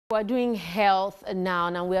We're doing health now,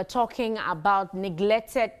 and we are talking about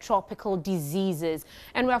neglected tropical diseases,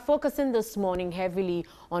 and we are focusing this morning heavily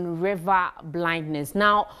on river blindness.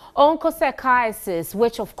 Now, onchocerciasis,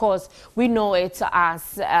 which of course we know it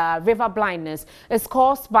as river blindness, is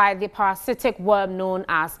caused by the parasitic worm known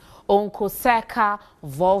as Onchocerca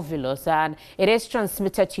volvulus, and it is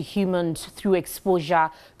transmitted to humans through exposure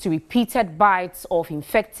to repeated bites of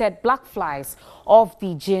infected black flies of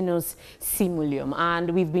the genus Simulium.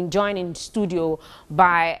 And we've been joined in studio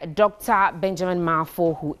by Dr. Benjamin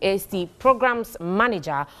Mafo, who is the programs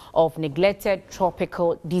manager of neglected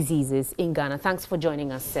tropical diseases in Ghana. Thanks for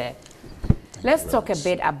joining us, sir. Let's talk a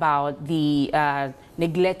bit about the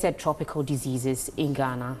neglected tropical diseases in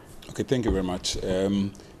Ghana. Okay, thank you very much.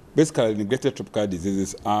 Basically, neglected tropical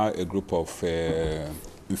diseases are a group of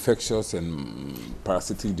infectious and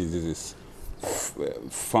parasitic diseases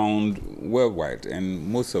found worldwide,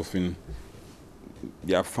 and most often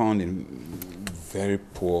they are found in very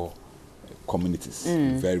poor communities,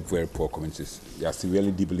 very poor communities. They are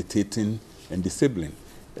severely debilitating and disabling.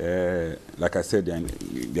 Like I said,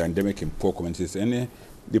 they are endemic in poor communities, and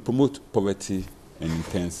they promote poverty and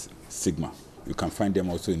intense stigma. You can find them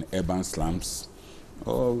also in urban slums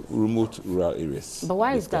or remote rural areas. But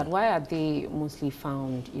why is that? Why are they mostly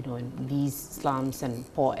found, in these slums and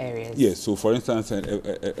poor areas? Yes, so for instance,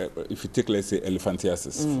 if you take, let's say,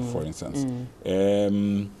 elephantiasis, for instance,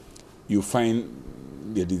 you find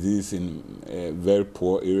the disease in very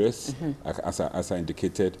poor areas, as I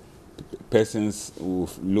indicated. Persons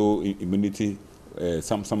with low immunity,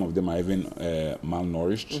 some of them are even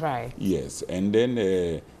malnourished. Right. Yes, and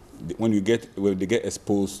then when they get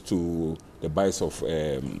exposed to the bites of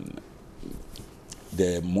the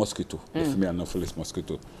mosquito, the female Anopheles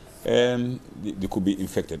mosquito, they could be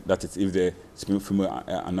infected. That is, if the female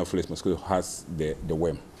Anopheles mosquito has the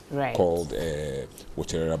worm, right, called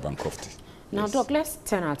Wuchereria bancrofti. Now, yes. Doc, let's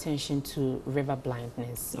turn our attention to river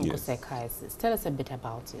blindness, onchocerciasis. Yes. Tell us a bit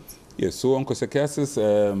about it. Yes, so onchocerciasis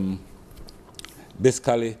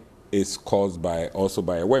basically is caused also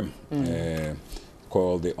by a worm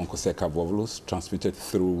called the Onchocerca volvulus, transmitted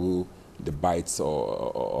through the bites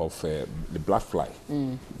of the black fly.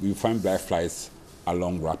 You find black flies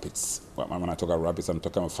along rapids. When I talk about rapids, I'm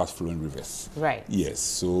talking about fast-flowing rivers. Right. Yes.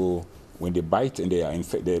 So when they bite and they are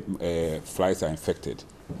the flies are infected,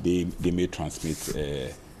 they may transmit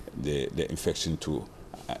the infection to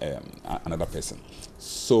another person.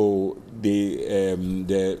 So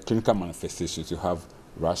the clinical manifestations, you have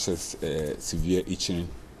rashes, severe itching.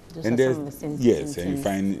 And yes, and you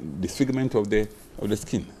find disfigurement of the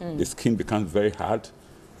skin. The skin becomes very hard,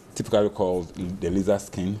 typically called the lizard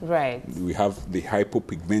skin. Right. We have the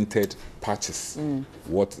hypopigmented patches,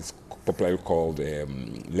 what is popularly called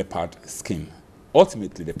leopard skin.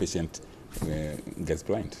 Ultimately, the patient gets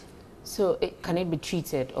blind. So can it be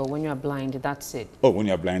treated, or when you are blind, that's it? Oh, when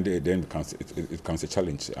you are blind, then it becomes a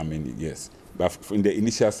challenge. I mean, yes. But in the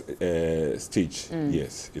initial stage,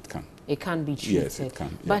 yes, it can. It can be treated. Yes, it can.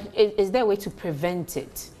 Yeah. But is there a way to prevent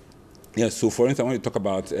it? Yes, so for instance, when you talk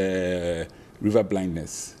about river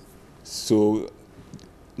blindness, so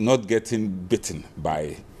not getting bitten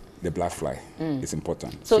by the black fly is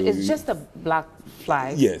important. So it's just the black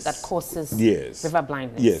fly that causes river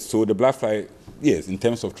blindness? Yes, so the black fly, yes, in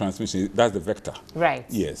terms of transmission, that's the vector. Right.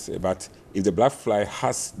 Yes, but if the black fly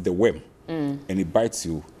has the worm and it bites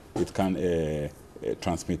you, it can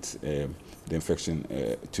transmit the infection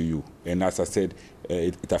to you. And as I said,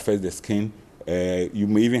 it affects the skin. You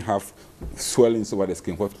may even have swellings over the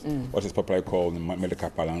skin, what is popularly called in medical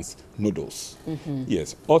parlance nodules.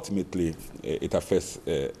 Yes, ultimately it affects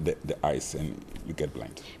the eyes and you get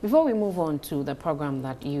blind. Before we move on to the program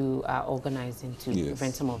that you are organizing to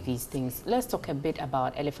prevent some of these things, let's talk a bit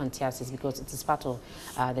about elephantiasis, because it is part of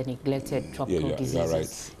the neglected tropical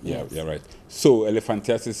diseases. You're right. Yeah, you're right. So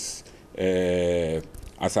elephantiasis,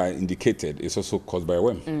 as I indicated, is also caused by a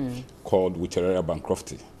worm called Wuchereria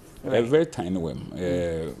bancrofti. Right. A very tiny worm,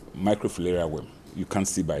 microfilaria worm. You can't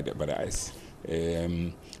see by the eyes.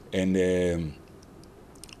 And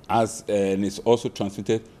it's also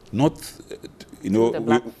transmitted not, the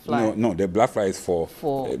black fly. No, the black fly is for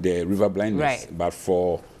the river blindness, right, but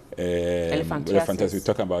for elephantiasis, we're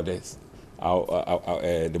talking about this,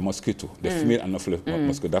 the mosquito, the female Anopheles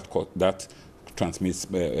mosquito that transmits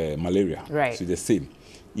malaria. Right. So the same.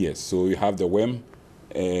 Yes. So you have the worm.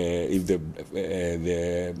 If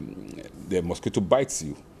the mosquito bites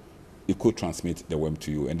you, it could transmit the worm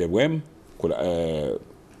to you, and the worm could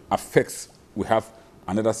affects. We have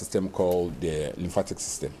another system called the lymphatic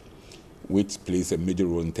system, which plays a major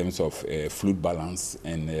role in terms of fluid balance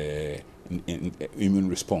and in immune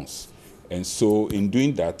response. And so in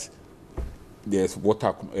doing that, there's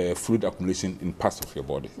fluid accumulation in parts of your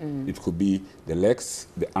body. It could be the legs,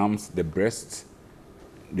 the arms, the breasts,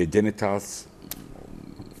 the genitals,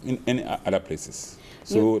 in any other places.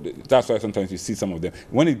 So that's why sometimes you see some of them.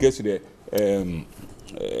 When it gets to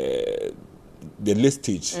the late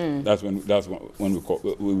stage, that's when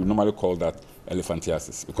we normally call that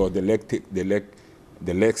elephantiasis, because the legs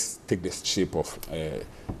take the shape of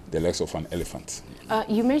the legs of an elephant.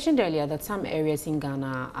 You mentioned earlier that some areas in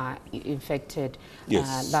Ghana are infected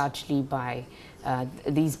largely by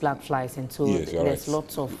these black flies, and so there's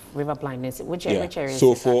lots of river blindness. Which areas?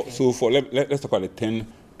 So let's talk about the 10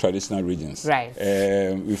 traditional regions. Right.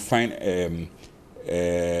 We find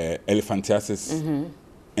elephantiasis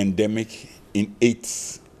endemic in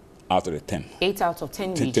 8 out of the 10. 8 out of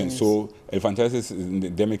 10 regions. So elephantiasis is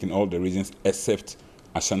endemic in all the regions except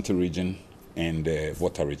Ashanti region and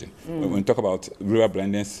Volta region. When we talk about river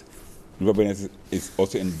blindness is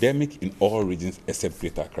also endemic in all regions except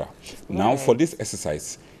Greater Accra. Now, for this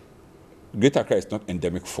exercise, Greater Accra is not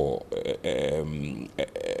endemic for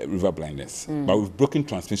river blindness, but we've broken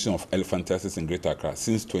transmission of elephantiasis in Greater Accra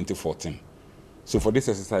since 2014. So for this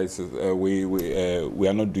exercise, we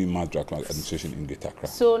are not doing mass drug administration in Greater Accra.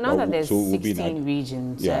 So now that there's 16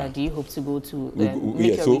 regions, do you hope to go to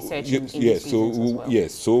make your research in these regions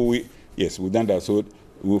as well? Yes, we've done that. So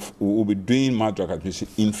we'll be doing mass drug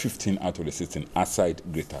administration in 15 out of the 16 outside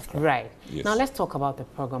Greater Accra. Right. Yes. Now let's talk about the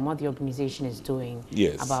program, what the organization is doing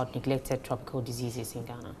about neglected tropical diseases in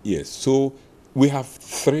Ghana. Yes. So we have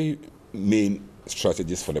 3 main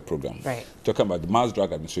strategies for the program. Right. Talking about the mass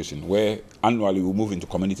drug administration, where annually we move into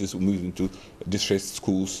communities, we move into district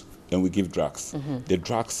schools, and we give drugs. The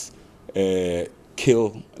drugs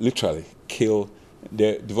literally kill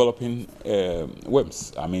the developing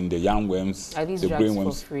worms. I mean, the young worms, are these the drugs brain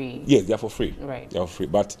worms. For free? Yes, they are for free. Right. They are for free,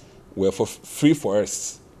 but we're for free for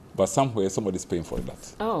us. But somewhere somebody's paying for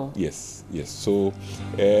that. Oh. Yes. So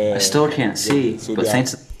I still can't see. So but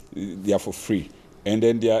they are for free. And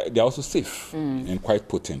then they are also safe and quite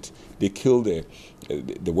potent. They kill the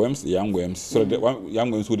worms, the young worms, so that the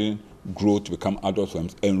young worms wouldn't grow to become adult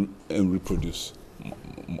worms and reproduce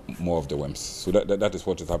more of the worms. So that is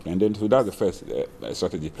what is happening. And then so that's the first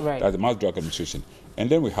strategy. Right. That's the mass drug administration.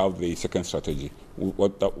 And then we have the second strategy,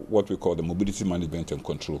 what we call the mobility management and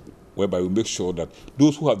control, whereby we make sure that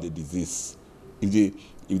those who have the disease, if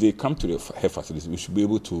they come to the health facilities, we should be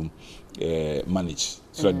able to manage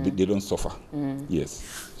so that they don't suffer. Yes.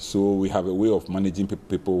 So we have a way of managing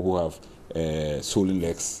people who have swollen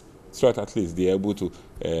legs, so that at least they are able to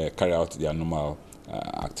carry out their normal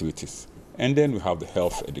activities. And then we have the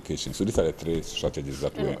health education. So these are the 3 strategies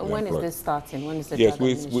that we When is this starting? When is the drug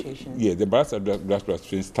administration? The drug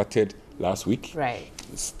administration started last week. Right.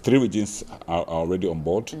 3 regions are already on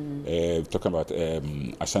board. Talking about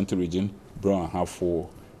Ashanti region, Brown and Half-4,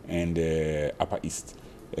 and Upper East.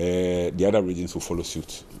 The other regions will follow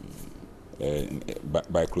suit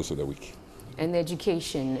by close of the week. And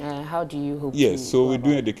education, how do you hope to so we're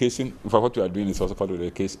doing education. In fact, what we are doing is also part of the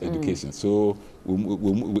education. So we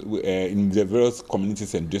in the various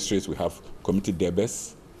communities and districts, we have community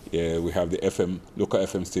debes. We have the local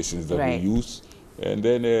FM stations that we use. And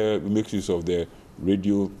then we make use of the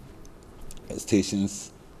radio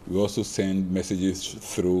stations. We also send messages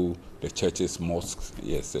through the churches, mosques,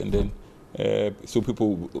 and then so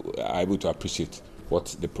people are able to appreciate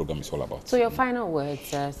what the program is all about. So your final words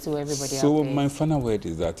to everybody out there? So my final word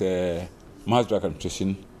is that mass drug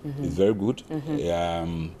administration is very good,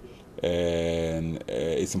 and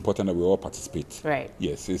it's important that we all participate. Right.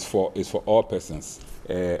 Yes, it's for all persons,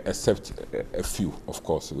 except a few, of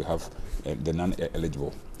course. We have the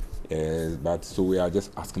non-eligible. But so we are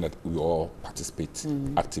just asking that we all participate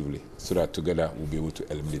actively, so that together we'll be able to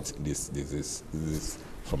eliminate this disease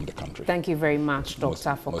from the country. Thank you very much,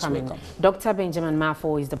 Doctor, for coming. Welcome. Dr. Benjamin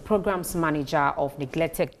Mafo is the Programs Manager of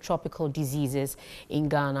Neglected Tropical Diseases in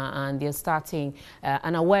Ghana, and they're starting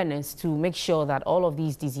an awareness to make sure that all of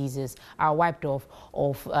these diseases are wiped off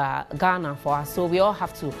of Ghana for us. So we all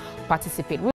have to participate.